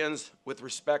wisdom begins with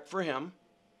respect for him.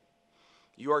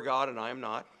 You are God and I am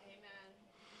not. Amen.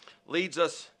 Leads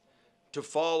us to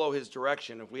follow his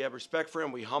direction. If we have respect for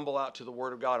him, we humble out to the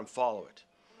word of God and follow it.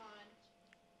 Come on.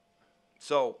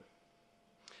 So,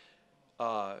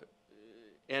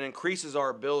 and increases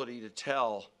our ability to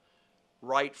tell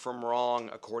right from wrong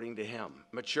according to him.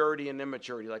 Maturity and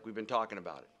immaturity, like we've been talking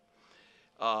about it.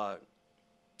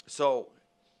 So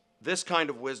this kind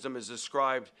of wisdom is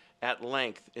described at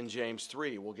length in James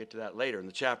 3. We'll get to that later in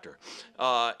the chapter.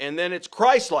 And then it's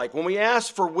Christ-like. When we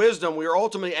ask for wisdom, we are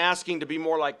ultimately asking to be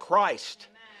more like Christ.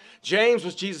 Amen. James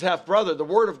was Jesus' half-brother. The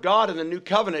word of God in the new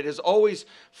covenant is always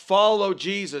follow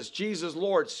Jesus. Jesus,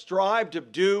 Lord. Strive to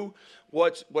do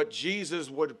what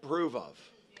Jesus would approve of.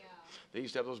 Yeah. They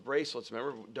used to have those bracelets,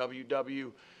 remember?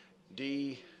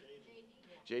 WWD,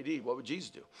 JD. What would Jesus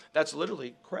do? That's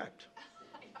literally correct.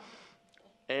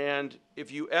 And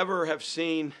if you ever have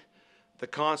seen the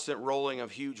constant rolling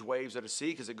of huge waves at a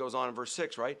sea, because it goes on in verse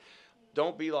 6, right?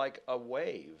 Don't be like a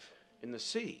wave in the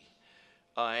sea.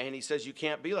 And he says you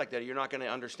can't be like that. You're not going to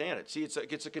understand it. See,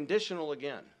 it's a conditional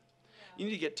again. Yeah. You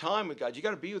need to get time with God. You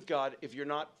got to be with God if you're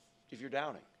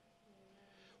doubting.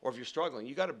 Or if you're struggling.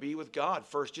 You got to be with God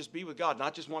first. Just be with God,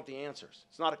 not just want the answers.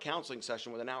 It's not a counseling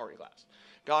session with an hourglass.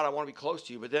 God, I want to be close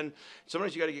to you. But then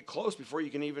sometimes you got to get close before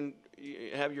you can even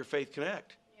have your faith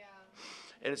connect.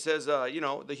 And it says,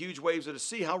 the huge waves of the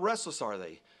sea, how restless are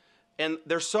they? And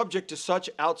they're subject to such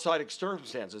outside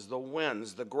circumstances, the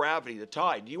winds, the gravity, the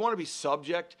tide. Do you want to be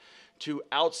subject to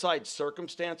outside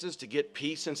circumstances to get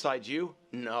peace inside you?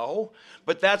 No.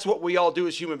 But that's what we all do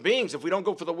as human beings. If we don't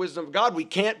go for the wisdom of God, we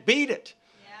can't beat it.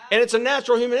 Yeah. And it's a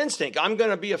natural human instinct. I'm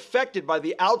going to be affected by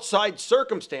the outside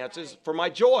circumstances for my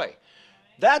joy.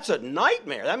 That's a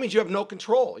nightmare. That means you have no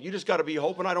control. You just got to be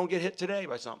hoping I don't get hit today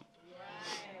by something.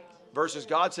 Versus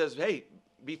God says, hey,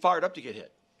 be fired up to get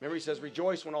hit. Remember, he says,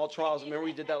 rejoice when all trials. Remember,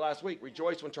 we did that last week.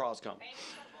 Rejoice when trials come.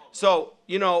 So,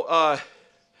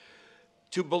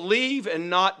 to believe and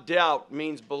not doubt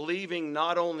means believing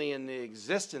not only in the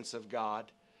existence of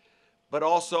God, but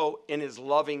also in his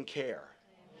loving care.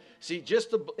 See, just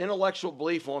the intellectual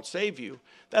belief won't save you.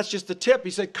 That's just the tip.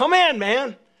 He said, come in,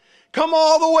 man. Come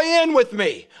all the way in with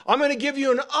me. I'm going to give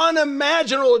you an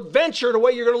unimaginable adventure the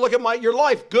way you're going to look at your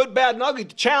life, good, bad, and ugly,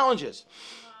 the challenges.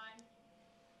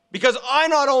 Because I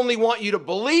not only want you to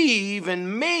believe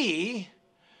in me,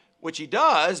 which he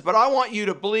does, but I want you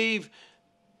to believe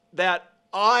that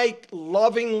I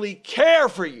lovingly care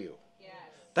for you. Yes.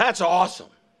 That's awesome.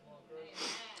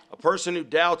 A person who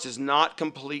doubts is not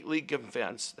completely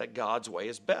convinced that God's way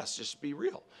is best. Just be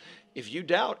real. If you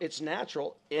doubt, it's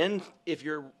natural. And if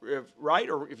you're right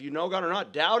or if you know God or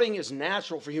not, doubting is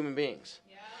natural for human beings.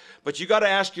 Yeah. But you got to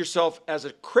ask yourself as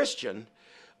a Christian,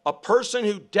 a person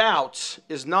who doubts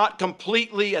is not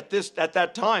completely at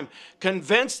that time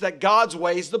convinced that God's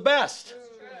way is the best.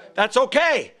 That's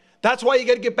okay. That's why you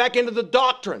got to get back into the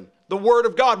doctrine, the Word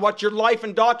of God. What's your life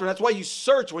and doctrine? That's why you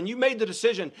search. When you made the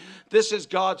decision, this is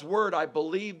God's Word. I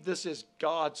believe this is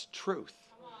God's truth.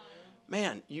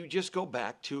 Man, you just go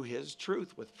back to his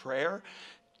truth with prayer,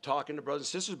 talking to brothers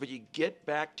and sisters, but you get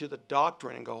back to the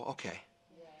doctrine and go, okay,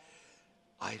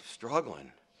 I'm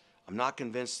struggling. I'm not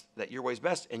convinced that your way is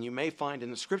best. And you may find in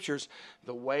the scriptures,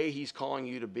 the way he's calling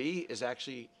you to be is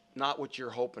actually not what you're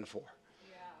hoping for.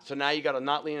 Yeah. So now you got to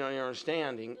not lean on your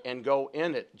understanding and go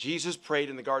in it. Jesus prayed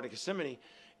in the Garden of Gethsemane,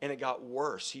 and it got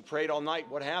worse. He prayed all night.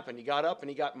 What happened? He got up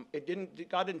and God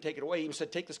didn't take it away. He even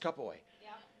said, take this cup away. Yeah.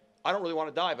 I don't really want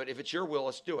to die, but if it's your will,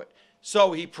 let's do it.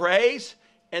 So he prays,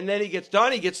 and then he gets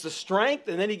done. He gets the strength,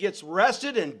 and then he gets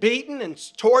arrested and beaten and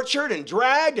tortured and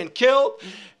dragged and killed.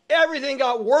 Everything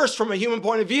got worse from a human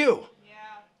point of view. Yeah.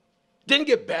 Didn't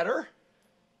get better.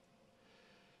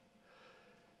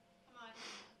 Come on.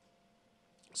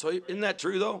 So isn't that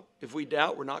true, though? If we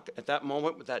doubt, we're not, at that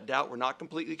moment with that doubt, we're not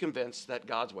completely convinced that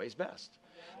God's way is best,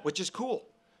 which is cool.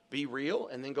 Be real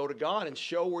and then go to God and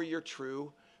show where your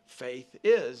true faith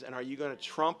is. And are you going to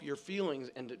trump your feelings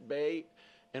and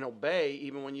obey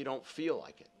even when you don't feel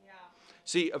like it? Yeah.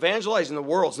 See, evangelizing the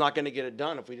world's not going to get it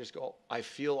done if we just go, I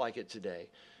feel like it today.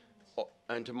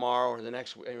 And tomorrow or the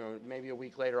next, maybe a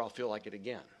week later, I'll feel like it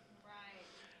again.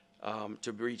 Right.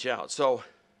 To reach out. So,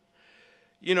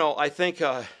 I think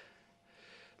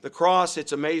the cross,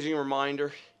 it's an amazing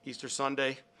reminder. Easter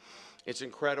Sunday, it's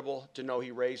incredible to know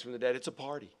he raised from the dead. It's a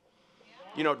party.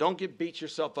 Yeah. Don't beat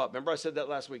yourself up. Remember I said that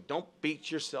last week. Don't beat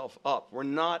yourself up. We're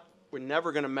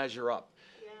never going to measure up.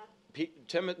 Yeah.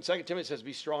 2 Timothy says,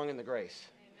 be strong in the grace.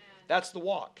 Amen. That's the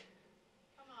walk.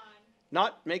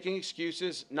 Not making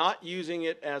excuses, not using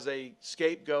it as a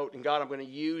scapegoat, and God, I'm going to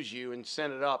use you and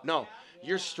send it up. No,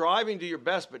 you're striving to your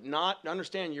best, but not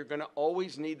understand you're going to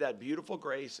always need that beautiful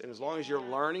grace. And as long as you're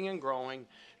learning and growing,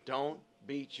 don't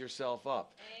beat yourself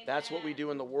up. Amen. That's what we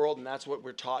do in the world, and that's what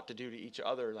we're taught to do to each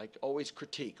other. Like always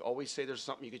critique, always say there's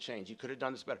something you could change. You could have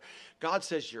done this better. God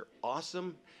says you're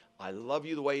awesome. I love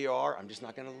you the way you are. I'm just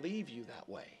not going to leave you that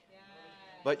way.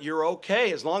 But you're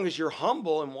okay as long as you're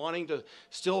humble and wanting to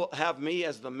still have me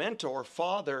as the mentor,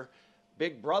 father,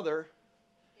 big brother.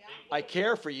 Yeah. I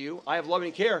care for you. I have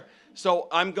loving care. So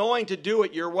I'm going to do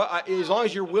it as long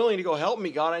as you're willing to go, help me,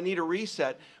 God. I need a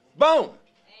reset. Boom. Amen.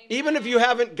 Even if you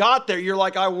haven't got there, you're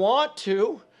like, I want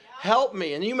to. Help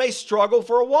me. And you may struggle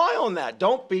for a while in that.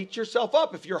 Don't beat yourself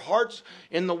up. If your heart's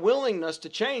in the willingness to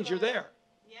change, you're there.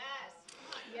 Yes.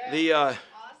 Yes.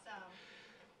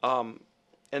 Awesome.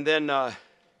 And then...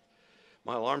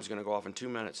 my alarm's going to go off in 2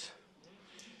 minutes.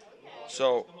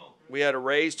 So we had to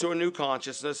raise to a new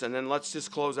consciousness, and then let's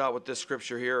just close out with this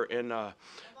scripture here in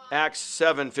Acts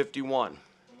 7:51.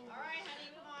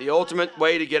 The ultimate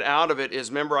way to get out of it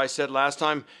is, remember I said last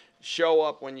time, show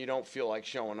up when you don't feel like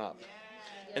showing up.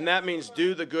 And that means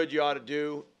do the good you ought to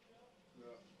do,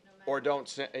 or don't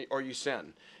sin, or you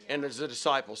sin. And as a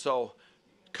disciple, so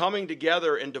coming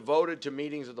together and devoted to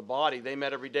meetings of the body. They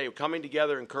met every day. Coming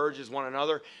together encourages one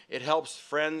another. It helps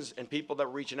friends and people that are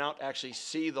reaching out actually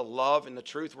see the love and the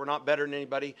truth. We're not better than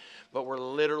anybody, but we're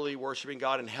literally worshiping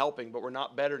God and helping, but we're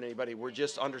not better than anybody. We're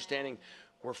just understanding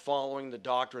we're following the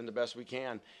doctrine the best we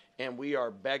can. And we are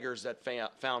beggars that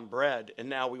found bread, and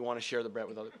now we want to share the bread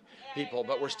with other people,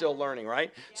 but we're still learning,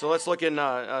 right? So let's look in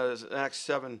Acts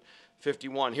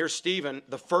 7:51. Here's Stephen,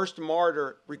 the first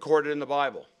martyr recorded in the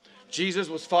Bible. Jesus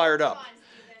was fired up.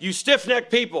 You stiff-necked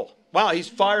people. Wow, he's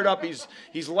fired up.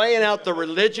 He's laying out the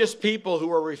religious people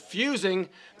who are refusing.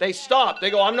 They stop. They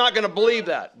go, I'm not going to believe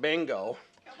that. Bingo.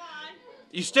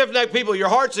 You stiff-necked people, your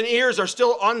hearts and ears are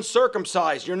still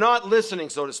uncircumcised. You're not listening,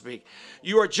 so to speak.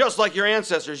 You are just like your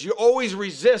ancestors. You always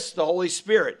resist the Holy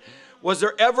Spirit. Was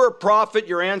there ever a prophet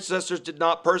your ancestors did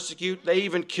not persecute? They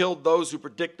even killed those who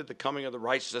predicted the coming of the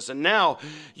righteous. And now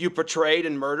you betrayed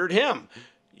and murdered him.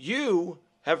 You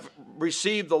have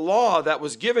received the law that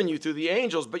was given you through the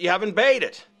angels, but you haven't obeyed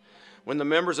it. When the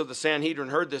members of the Sanhedrin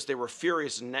heard this, they were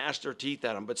furious and gnashed their teeth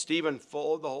at him. But Stephen,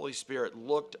 full of the Holy Spirit,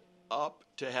 looked up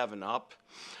to heaven,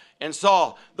 and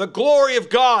saw the glory of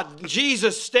God,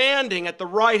 Jesus standing at the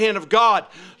right hand of God.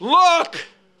 Look!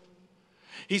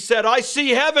 He said, I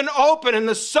see heaven open and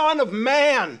the Son of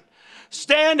Man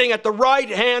standing at the right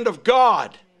hand of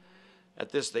God.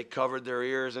 At this, they covered their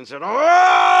ears and said,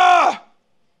 ah!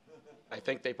 I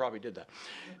think they probably did that.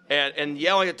 And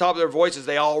yelling at the top of their voices,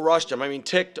 they all rushed him.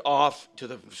 Ticked off to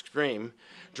the scream,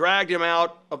 dragged him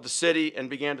out of the city and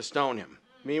began to stone him.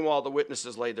 Meanwhile, the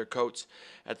witnesses laid their coats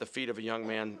at the feet of a young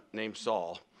man named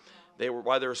Saul.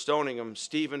 While they were stoning him,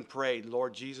 Stephen prayed,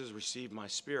 Lord Jesus, receive my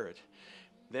spirit.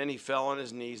 Then he fell on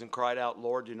his knees and cried out,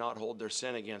 Lord, do not hold their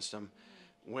sin against him.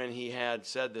 When he had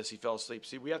said this, he fell asleep.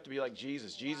 See, we have to be like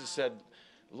Jesus. Jesus said,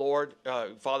 Lord,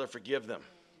 Father, forgive them.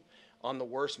 On the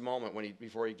worst moment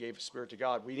before he gave his spirit to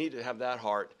God. We need to have that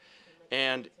heart.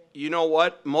 And you know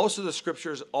what? Most of the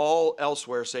scriptures all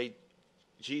elsewhere say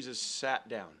Jesus sat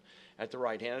down at the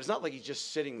right hand. It's not like he's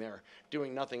just sitting there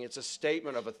doing nothing. It's a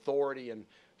statement of authority and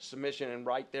submission, and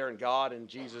right there, and God and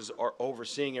Jesus are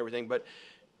overseeing everything. But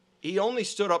he only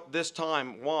stood up this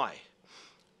time. Why?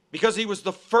 Because he was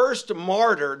the first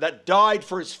martyr that died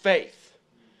for his faith.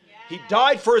 He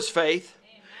died for his faith,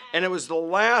 and it was the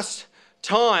last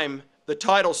time the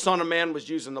title Son of Man was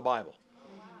used in the Bible.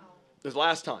 It was the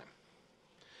last time.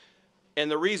 And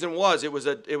the reason was it was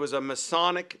a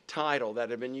Masonic title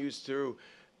that had been used through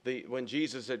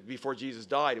before Jesus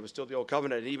died. It was still the Old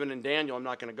Covenant. Even in Daniel, I'm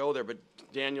not going to go there, but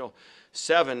Daniel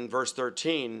 7, verse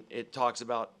 13, it talks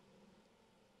about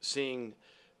seeing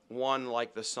one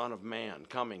like the Son of Man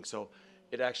coming. So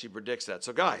it actually predicts that.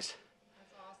 So guys,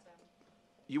 that's awesome.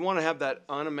 You want to have that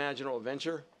unimaginable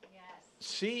adventure? Yes.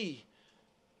 See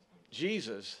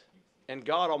Jesus and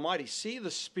God Almighty. See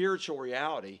the spiritual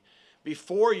reality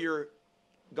before you're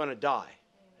going to die.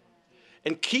 Amen.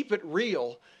 And keep it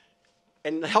real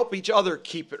and help each other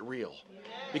keep it real. Amen.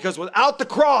 Because without the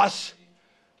cross,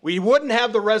 we wouldn't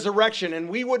have the resurrection, and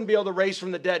we wouldn't be able to raise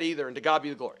from the dead either, and to God be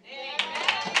the glory. Amen.